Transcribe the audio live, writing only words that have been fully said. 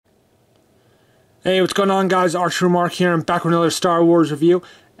Hey, what's going on, guys? Archer Mark here. I'm back with another Star Wars review.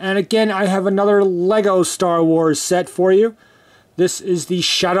 And again, I have another LEGO Star Wars set for you. This is the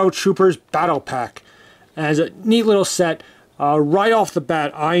Shadow Troopers Battle Pack. And it's a neat little set. Right off the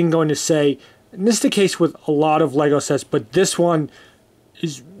bat, I'm going to say, and this is the case with a lot of LEGO sets, but this one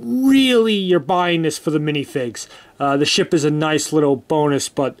is really, you're buying this for the minifigs. The ship is a nice little bonus,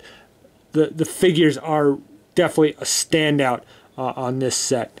 but the figures are definitely a standout on this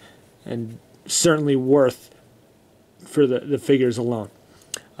set. And certainly worth for the figures alone.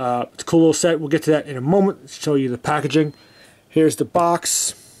 It's a cool little set. We'll get to that in a moment. Let's show you the packaging. Here's the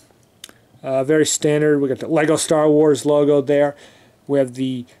box. Very standard. We got the LEGO Star Wars logo there. We have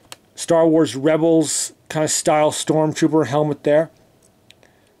the Star Wars Rebels kind of style Stormtrooper helmet there.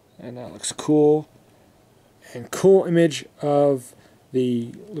 And that looks cool. And cool image of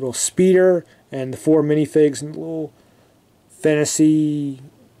the little speeder and the 4 minifigs and the little fantasy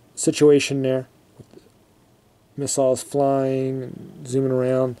situation there. Missiles flying and zooming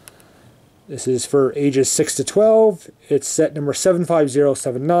around. This is for ages 6 to 12. It's set number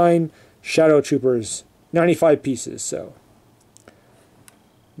 75079. Shadow Troopers, 95 pieces. So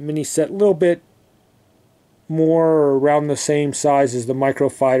mini set, a little bit more or around the same size as the Micro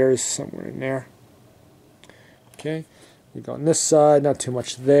Fighters, somewhere in there. Okay, we go on this side, not too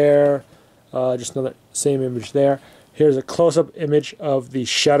much there. Just another same image there. Here's a close-up image of the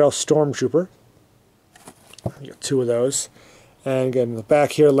Shadow Stormtrooper. You got 2 of those. And again, in the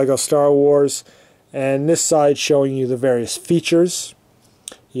back here, LEGO Star Wars. And this side showing you the various features.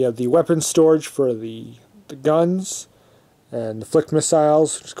 You have the weapon storage for the guns. And the flicked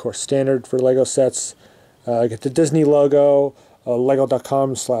missiles, which is of course standard for LEGO sets. You get the Disney logo,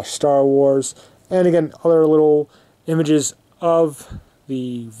 lego.com/Star Wars. And again, other little images of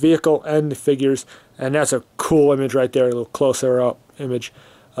the vehicle and the figures, and that's a cool image right there, a little closer up image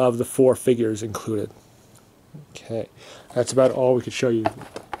of the 4 figures included. Okay, that's about all we could show you.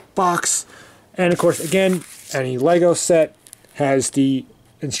 Box, and of course, again, any LEGO set has the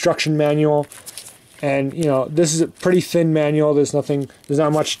instruction manual, and you know this is a pretty thin manual. There's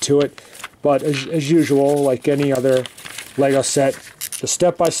not much to it, but as usual, like any other LEGO set, the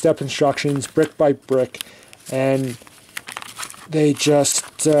step-by-step instructions, brick by brick, and they just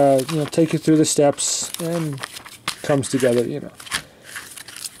take you through the steps and comes together,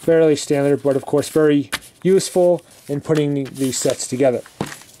 fairly standard, but of course very useful in putting these sets together.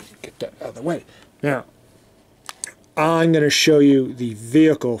 Get that out of the way. Now I'm going to show you the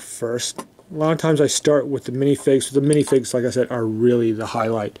vehicle first. A lot of times I start with the minifigs. The minifigs, like I said, are really the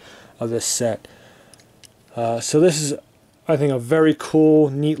highlight of this set. So this is, I think, a very cool,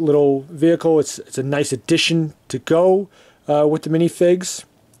 neat little vehicle. It's a nice addition to go with the minifigs.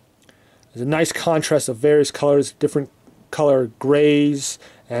 There's a nice contrast of various colors, different color grays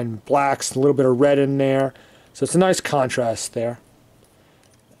and blacks, a little bit of red in there. So it's a nice contrast there.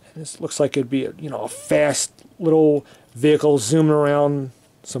 And this looks like it'd be a fast little vehicle zooming around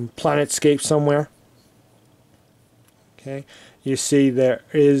some planetscape somewhere. Okay, you see there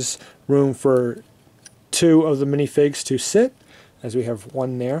is room for 2 of the minifigs to sit, as we have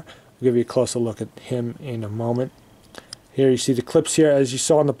one there. I'll give you a closer look at him in a moment. Here you see the clips here. As you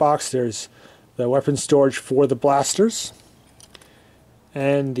saw in the box, there's the weapon storage for the blasters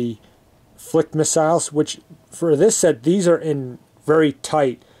and the flicked missiles, which for this set, these are in very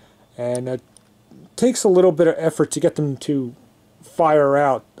tight, and it takes a little bit of effort to get them to fire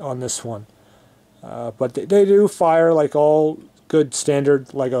out on this one. But they do fire like all good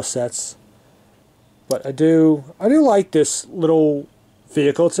standard LEGO sets. But I do like this little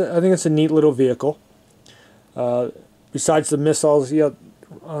vehicle. I think it's a neat little vehicle. Besides the missiles,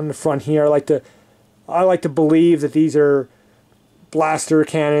 on the front here, I like to believe that these are blaster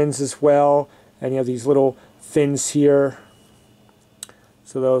cannons as well, and you have these little fins here.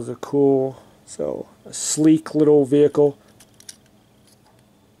 So those are cool. So a sleek little vehicle.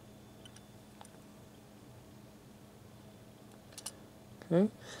 Okay,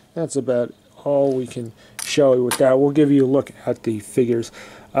 that's about all we can show you with that. We'll give you a look at the figures.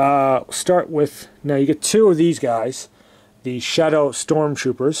 Start with, now you get 2 of these guys, the Shadow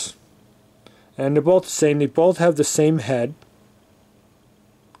Stormtroopers, and they're both the same. They both have the same head,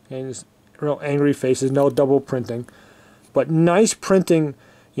 and just real angry faces, no double printing, but nice printing.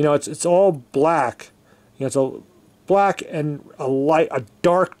 It's all black. It's a black and a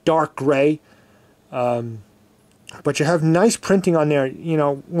dark gray. But you have nice printing on there.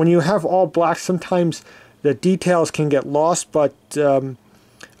 When you have all black, sometimes the details can get lost, but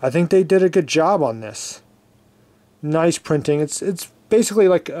I think they did a good job on this. Nice printing. It's basically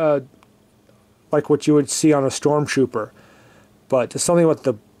like what you would see on a Stormtrooper, but there's something with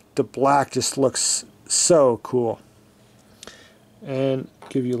the black just looks so cool. And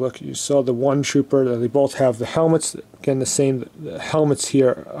give you a look, you saw the one trooper, they both have the helmets, again the same, the helmets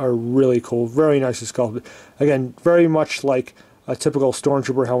here are really cool, very nicely sculpted. Again, very much like a typical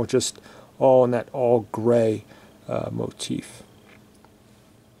Stormtrooper helmet, just all in that all gray motif.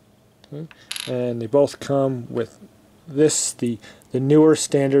 Okay. And they both come with this, the newer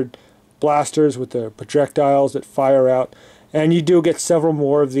standard blasters with the projectiles that fire out, and you do get several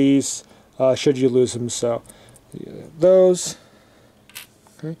more of these should you lose them. So those.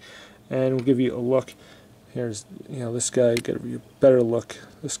 Okay. And we'll give you a look. Here's, this guy, get a better look.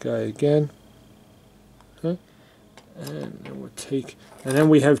 This guy again. Okay. And then we'll take, and then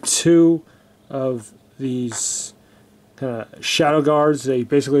we have two of these kind of shadow guards. They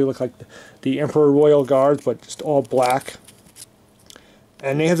basically look like the Emperor Royal Guards, but just all black.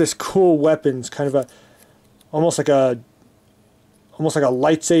 And they have this cool weapons, kind of almost like a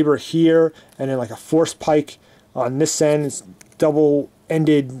lightsaber here, and then like a force pike on this end. It's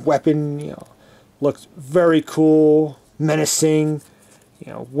double-ended weapon. Looks very cool, menacing.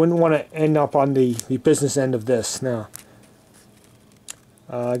 Wouldn't want to end up on the business end of this. Now,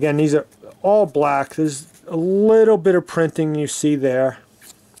 again, these are all black. There's a little bit of printing you see there,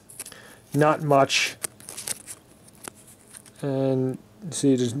 not much, and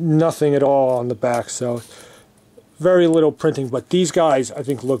see there's nothing at all on the back, so very little printing. But these guys I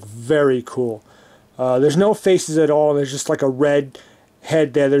think look very cool. There's no faces at all. There's just like a red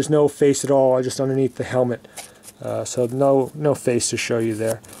head there. There's no face at all, just underneath the helmet. So no face to show you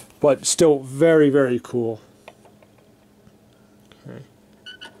there, but still very, very cool. Okay.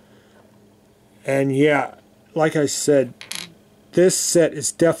 And yeah, like I said, this set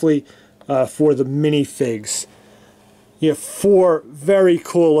is definitely for the minifigs. You have 4 very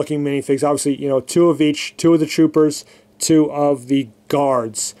cool looking minifigs. Obviously, 2 of each, 2 of the troopers, 2 of the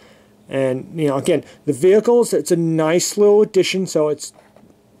guards. And, again, the vehicles, it's a nice little addition. So it's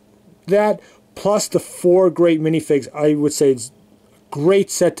that plus the 4 great minifigs. I would say it's a great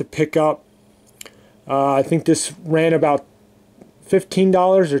set to pick up. I think this ran about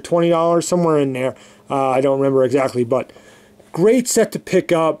 $15 or $20, somewhere in there. I don't remember exactly, but great set to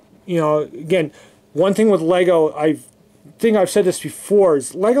pick up. Again, one thing with Lego, I've said this before,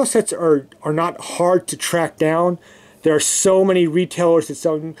 is Lego sets are not hard to track down. There are so many retailers that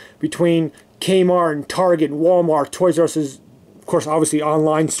sell between Kmart and Target and Walmart, Toys R Us, of course, obviously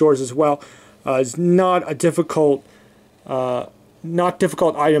online stores as well. It's not difficult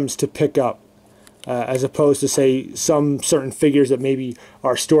items to pick up, as opposed to say some certain figures that maybe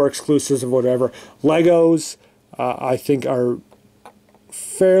are store exclusives or whatever. Legos, I think, are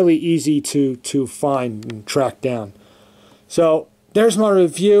fairly easy to find and track down. So there's my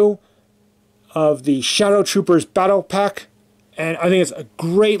review of the Shadow Troopers Battle Pack, and I think it's a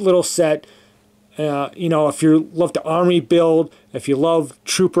great little set. If you love the army build, if you love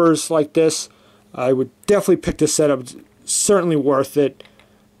troopers like this, I would definitely pick this set up. It's certainly worth it.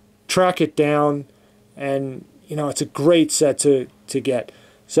 Track it down, and it's a great set to get.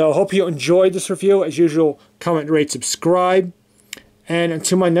 So hope you enjoyed this review. As usual, comment, rate, subscribe, and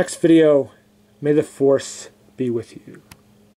until my next video, may the Force be with you.